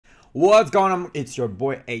What's going on? It's your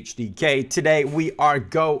boy HDK. Today we are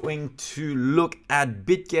going to look at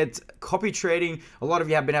Bitget copy trading. A lot of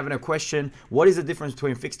you have been having a question. What is the difference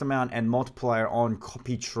between fixed amount and multiplier on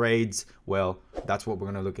copy trades? Well, that's what we're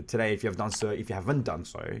going to look at today. If you have done so, if you haven't done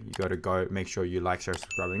so, you got to go make sure you like, share,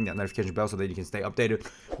 subscribe, ring that notification bell so that you can stay updated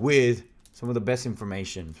with some of the best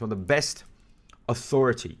information, some of the best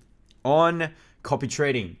authority on copy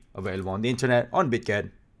trading available on the internet, on Bitget,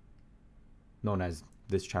 known as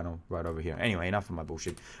this channel right over here. Anyway, enough of my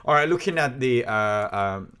bullshit. All right, looking at the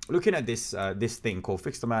this thing called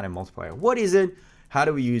fixed amount and multiplier. What is it? How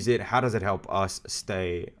do we use it? How does it help us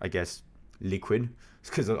stay, I guess, liquid?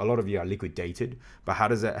 Because a lot of you are liquidated, but how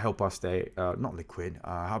does it help us stay not liquid?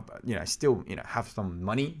 Still have some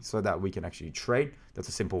money so that we can actually trade. That's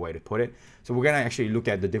a simple way to put it. So we're gonna actually look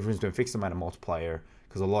at the difference between fixed amount and multiplier,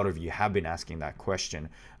 because a lot of you have been asking that question.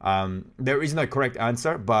 There is no correct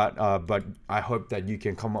answer, but I hope that you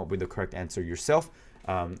can come up with the correct answer yourself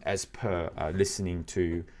as per listening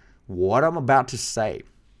to what I'm about to say.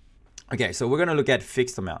 Okay, so we're gonna look at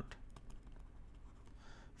fixed amount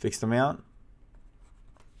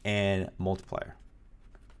and multiplier.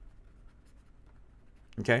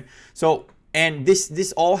 Okay, so and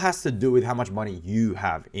this all has to do with how much money you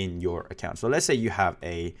have in your account. So let's say you have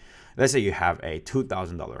a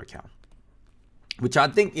 $2,000 account, which I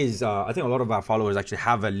think is I think a lot of our followers actually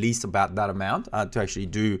have at least about that amount to actually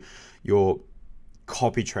do your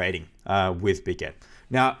copy trading with Bitget.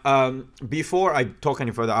 Now, before I talk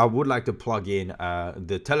any further, I would like to plug in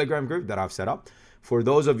the Telegram group that I've set up for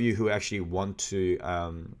those of you who actually want to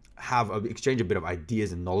exchange a bit of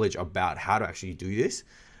ideas and knowledge about how to actually do this.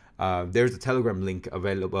 There's a Telegram link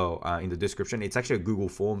available in the description. It's actually a Google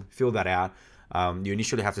form. Fill that out. You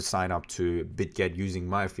initially have to sign up to Bitget using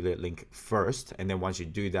my affiliate link first, and then once you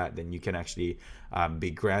do that, then you can actually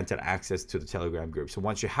be granted access to the Telegram group. So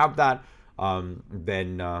once you have that,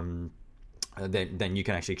 then you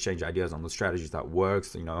can actually exchange ideas on the strategies that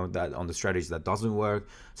works, that on the strategies that doesn't work,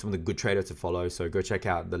 some of the good traders to follow. So go check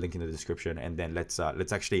out the link in the description, and then let's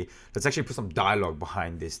actually put some dialogue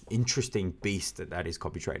behind this interesting beast that is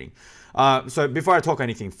copy trading. So before I talk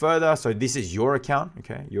anything further, so this is your account,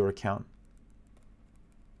 okay, your account.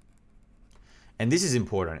 And this is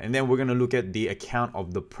important. And then we're going to look at the account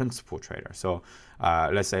of the principal trader. So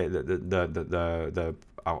let's say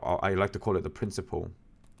I like to call it the principal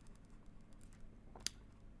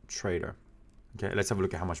trader. Okay, let's have a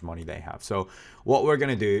look at how much money they have. So what we're going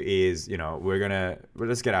to do is,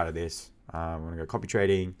 let's get out of this. We're going to go copy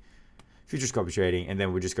trading, futures copy trading, and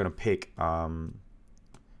then we're just going to pick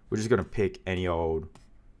any old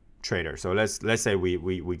trader. So let's say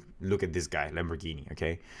we look at this guy, Lamborghini.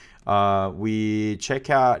 Okay, we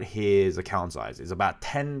check out his account size. It's about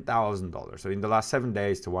 $10,000. So in the last 7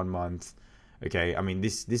 days to 1 month. Okay, I mean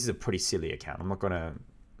this is a pretty silly account.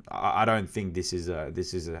 I don't think this is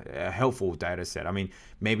a helpful data set. I mean,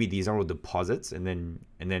 maybe these are all deposits, and then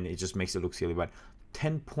it just makes it look silly. But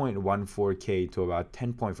 10.14k to about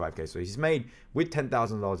 10.5k. So he's made with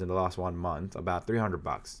 $10,000 in the last 1 month about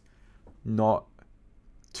 $300. Not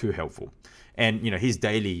too helpful. And his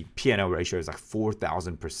daily P&L ratio is like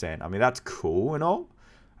 4,000%. I mean, that's cool and all.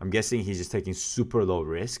 I'm guessing he's just taking super low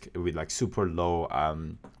risk with like super low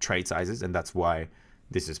trade sizes, and that's why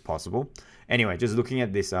this is possible. Anyway, just looking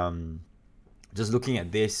at this, we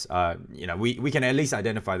can at least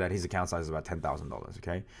identify that his account size is about $10,000.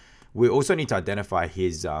 Okay, we also need to identify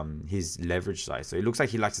his leverage size. So it looks like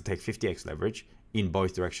he likes to take 50x leverage in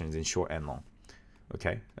both directions, in short and long.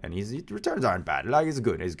 Okay, and his returns aren't bad. Like it's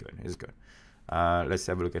good. Let's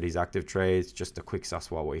have a look at his active trades. Just a quick suss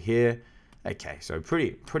while we're here. Okay, so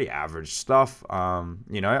pretty average stuff. I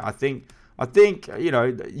think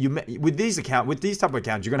with these type of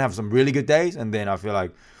accounts, you're gonna have some really good days, and then I feel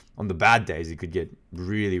like on the bad days it could get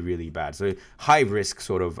really bad. So high risk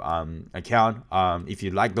sort of account. If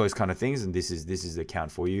you like those kind of things, and this is the account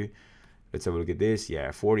for you. Let's have a look at this. Yeah,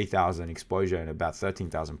 40,000 exposure and about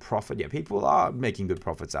 13,000 profit. Yeah, people are making good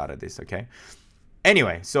profits out of this. Okay.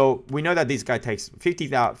 Anyway, so we know that this guy takes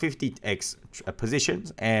 50x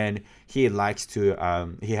positions, and he likes to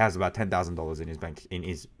he has about $10,000 in his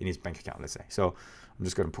bank account. Let's say. So I'm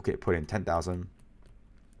just going to put in 10,000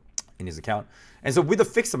 in his account. And so with a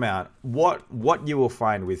fixed amount, what you will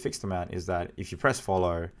find with fixed amount is that if you press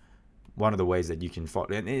follow, one of the ways that you can follow,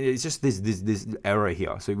 and it's just this error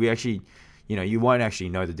here. So we actually, you won't actually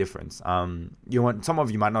know the difference. Some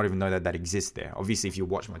of you might not even know that exists there. Obviously, if you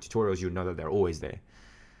watch my tutorials, you'll know that they're always there.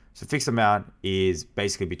 So fixed amount is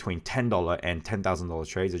basically between $10 and $10,000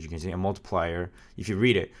 trades. As you can see, a multiplier, if you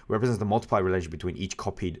read it, represents the multiplier relation between each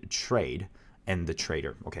copied trade and the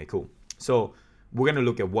trader. Okay, cool. So we're going to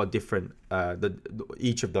look at what different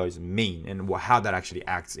each of those mean and how that actually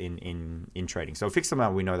acts in trading. So fixed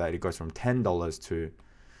amount, we know that it goes from $10 to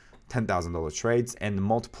 $10,000 trades, and the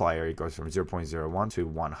multiplier, it goes from 0.01 to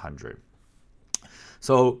 100.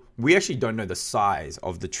 So we actually don't know the size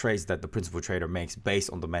of the trades that the principal trader makes based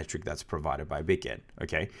on the metric that's provided by Bitget.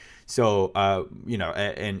 Okay, so you know,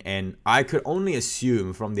 and I could only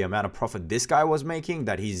assume from the amount of profit this guy was making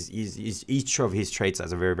that he's each of his trades are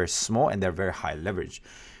very small and they're very high leverage.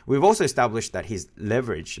 We've also established that his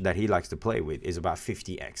leverage that he likes to play with is about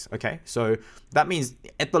 50x. Okay, so that means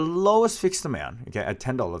at the lowest fixed amount, okay, a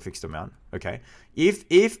 $10 fixed amount, okay,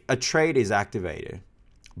 if a trade is activated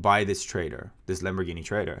by this trader, this Lamborghini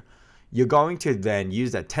trader, you're going to then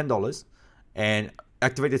use that $10 and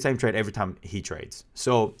activate the same trade every time he trades.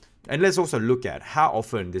 So, and let's also look at how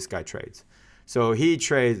often this guy trades. So he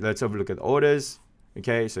trades, let's have a look at orders.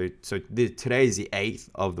 Okay, so today is the 8th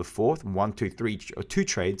of the 4th, 1, 2, 3, or 2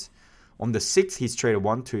 trades. On the 6th, he's traded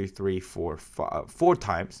 1, 2, 3, 4, 5, 4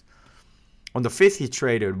 times. On the 5th, he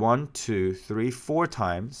traded 1, 2, 3, 4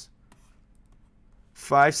 times.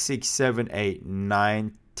 5, 6, 7, 8,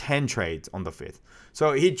 9, 10 trades on the 5th.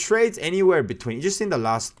 So he trades anywhere between, just in the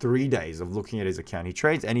last 3 days of looking at his account, he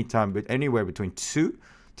trades anywhere between 2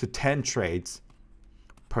 to 10 trades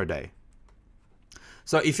per day.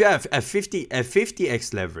 So if you have a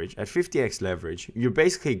 50x leverage, you're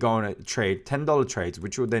basically going to trade $10 trades,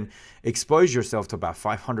 which will then expose yourself to about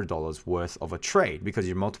 $500 worth of a trade because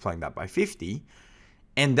you're multiplying that by 50,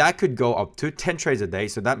 and that could go up to 10 trades a day.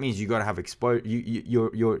 So that means you got to have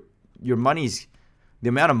your money's, the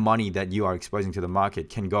amount of money that you are exposing to the market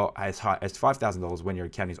can go as high as $5,000 when your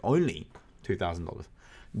account is only $2,000.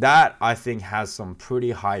 That, I think, has some pretty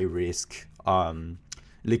high risk,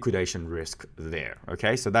 liquidation risk there.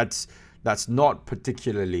 Okay, so that's not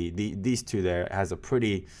particularly, these two there has a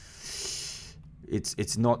pretty,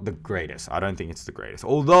 it's not the greatest. I don't think it's the greatest.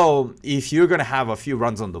 Although if you're going to have a few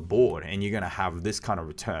runs on the board and you're going to have this kind of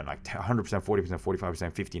return, like 100%, 40%,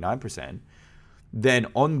 45%, 59%, then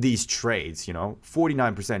on these trades, you know,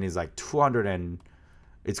 49% is like 200, and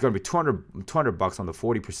it's going to be 200 bucks on the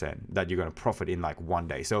 40% that you're going to profit in like one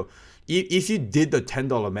day. So if you did the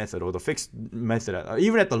 $10 method or the fixed method,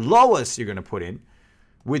 even at the lowest you're going to put in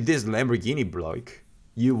with this Lamborghini bloke,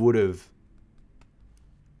 you would have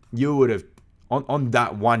on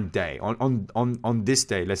that one day, on this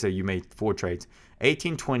day, let's say you made 4 trades,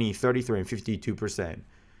 18, 20, 33, and 52%.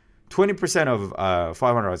 20% of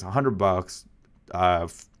 500 is 100 bucks,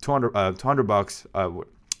 200 bucks. I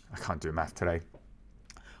can't do math today.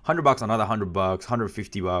 100 bucks, another 100 bucks,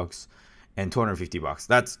 150 bucks, and 250 bucks.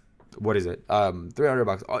 That's, what is it? 300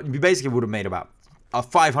 bucks. You basically would have made about a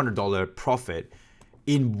 $500 profit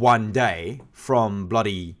in one day from a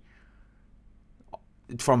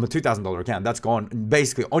 $2,000 account. That's gone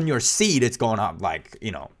basically on your seed. It's gone up like,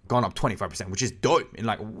 you know, gone up 25%, which is dope in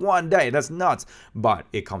like one day. That's nuts, but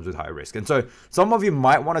it comes with high risk. And so some of you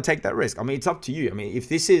might want to take that risk. I mean, it's up to you. I mean, if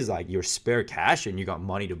this is like your spare cash and you got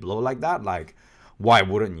money to blow like that, like, why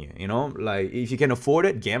wouldn't you? You know, like if you can afford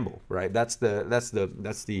it, gamble, right? That's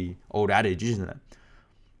the old adage, isn't it?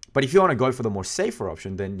 But if you want to go for the more safer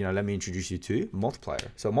option, then, you know, let me introduce you to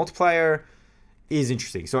Multiplier. So Multiplier is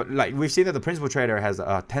interesting. So like we've seen that the principal trader has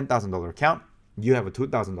a $10,000 account. You have a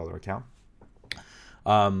 $2,000 account.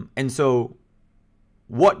 And so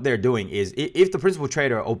what they're doing is, if the principal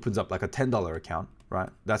trader opens up like a $10 account, right?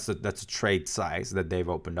 That's a trade size that they've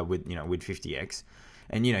opened up with, you know, with 50x.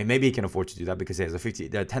 And, you know, maybe he can afford to do that because he has a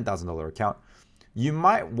 $10,000 account. You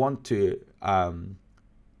might want to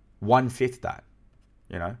 1/5 that,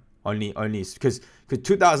 you know, only because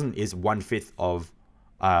 2,000 is 1/5 of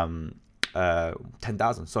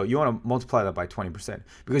 10,000. So you want to multiply that by 20%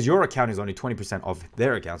 because your account is only 20% of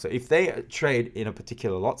their account. So if they trade in a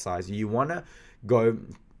particular lot size, you want to go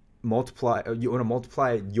multiply. You want to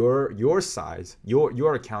multiply your size,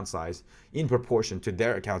 your account size in proportion to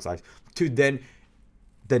their account size to then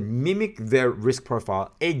mimic their risk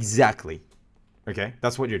profile exactly. Okay,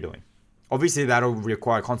 that's what you're doing. Obviously, that'll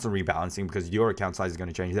require constant rebalancing because your account size is going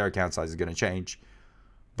to change, their account size is going to change,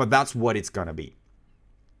 but that's what it's going to be.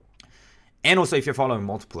 And also, if you're following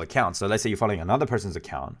multiple accounts, so let's say you're following another person's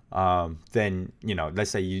account, then, you know, let's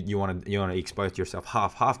say you want to expose yourself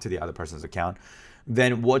half to the other person's account.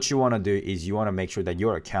 Then what you want to do is you want to make sure that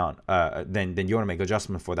your account, then you want to make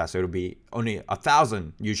adjustment for that. So it'll be only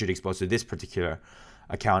 1,000 you should expose to this particular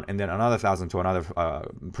account, and then another 1,000 to another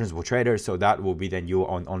principal trader. So that will be then you're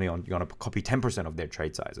going to copy 10% of their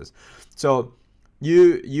trade sizes. So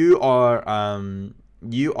you are then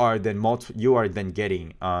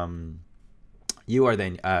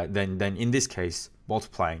in this case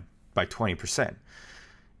multiplying by 20%.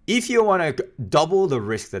 If you want to double the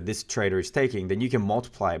risk that this trader is taking, then you can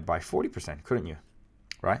multiply it by 40%, couldn't you?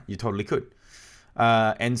 Right? You totally could.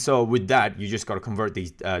 And so with that, you just got to convert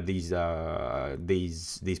these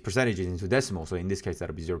percentages into decimal. So in this case,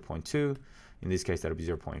 that'll be 0.2. In this case, that'll be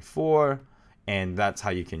 0.4. And that's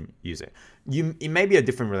how you can use it. It may be a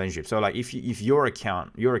different relationship. So like if your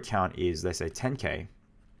account is, let's say 10K,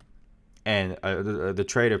 and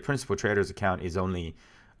the principal trader's account is only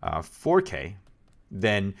 4K,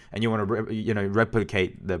 then, and you want to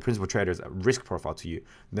replicate the principal trader's risk profile to you,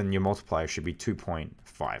 then your multiplier should be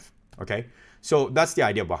 2.5. Okay, so that's the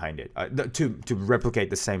idea behind it, to replicate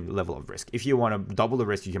the same level of risk. If you want to double the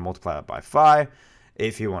risk, you can multiply that by 5.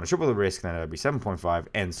 If you want to triple the risk, then it'll be 7.5,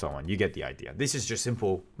 and so on. You get the idea. This is just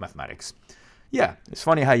simple mathematics. Yeah, it's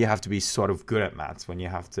funny how you have to be sort of good at maths when you're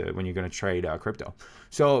going to trade crypto.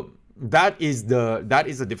 So that is the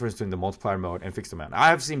difference between the multiplier mode and fixed amount. I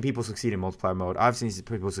have seen people succeed in multiplier mode. I've seen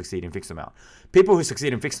people succeed in fixed amount. People who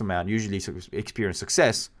succeed in fixed amount usually experience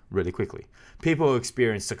success really quickly. People who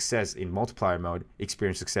experience success in multiplier mode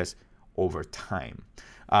experience success over time.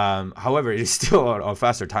 However, it is still a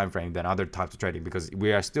faster time frame than other types of trading, because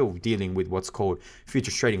we are still dealing with what's called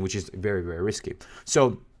futures trading, which is very, very risky.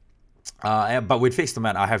 So but with fixed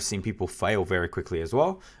amount, I have seen people fail very quickly as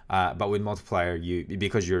well. But with multiplier,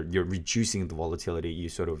 because you're reducing the volatility, you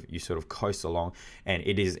sort of coast along, and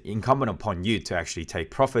it is incumbent upon you to actually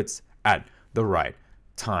take profits at the right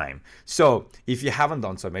time. So if you haven't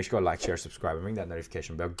done so, make sure to like, share, subscribe, and ring that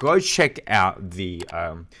notification bell. Go check out the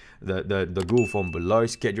Google form below.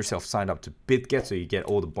 Get yourself signed up to Bitget so you get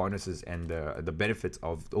all the bonuses and the benefits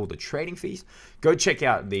of all the trading fees. Go check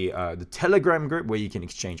out the Telegram group where you can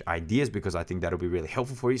exchange ideas, because I think that'll be really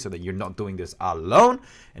helpful for you, so that you're not doing this alone,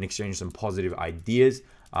 and exchange some positive ideas.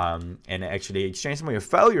 And actually exchange some of your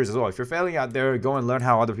failures as well. If you're failing out there, go and learn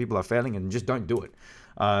how other people are failing, and just don't do it.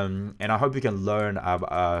 And I hope you can learn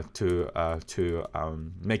to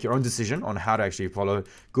make your own decision on how to actually follow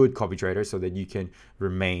good copy traders, so that you can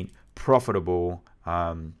remain profitable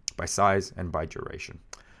by size and by duration.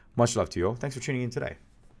 Much love to you all. Thanks for tuning in today.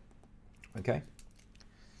 Okay.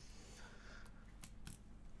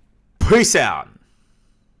 Peace out.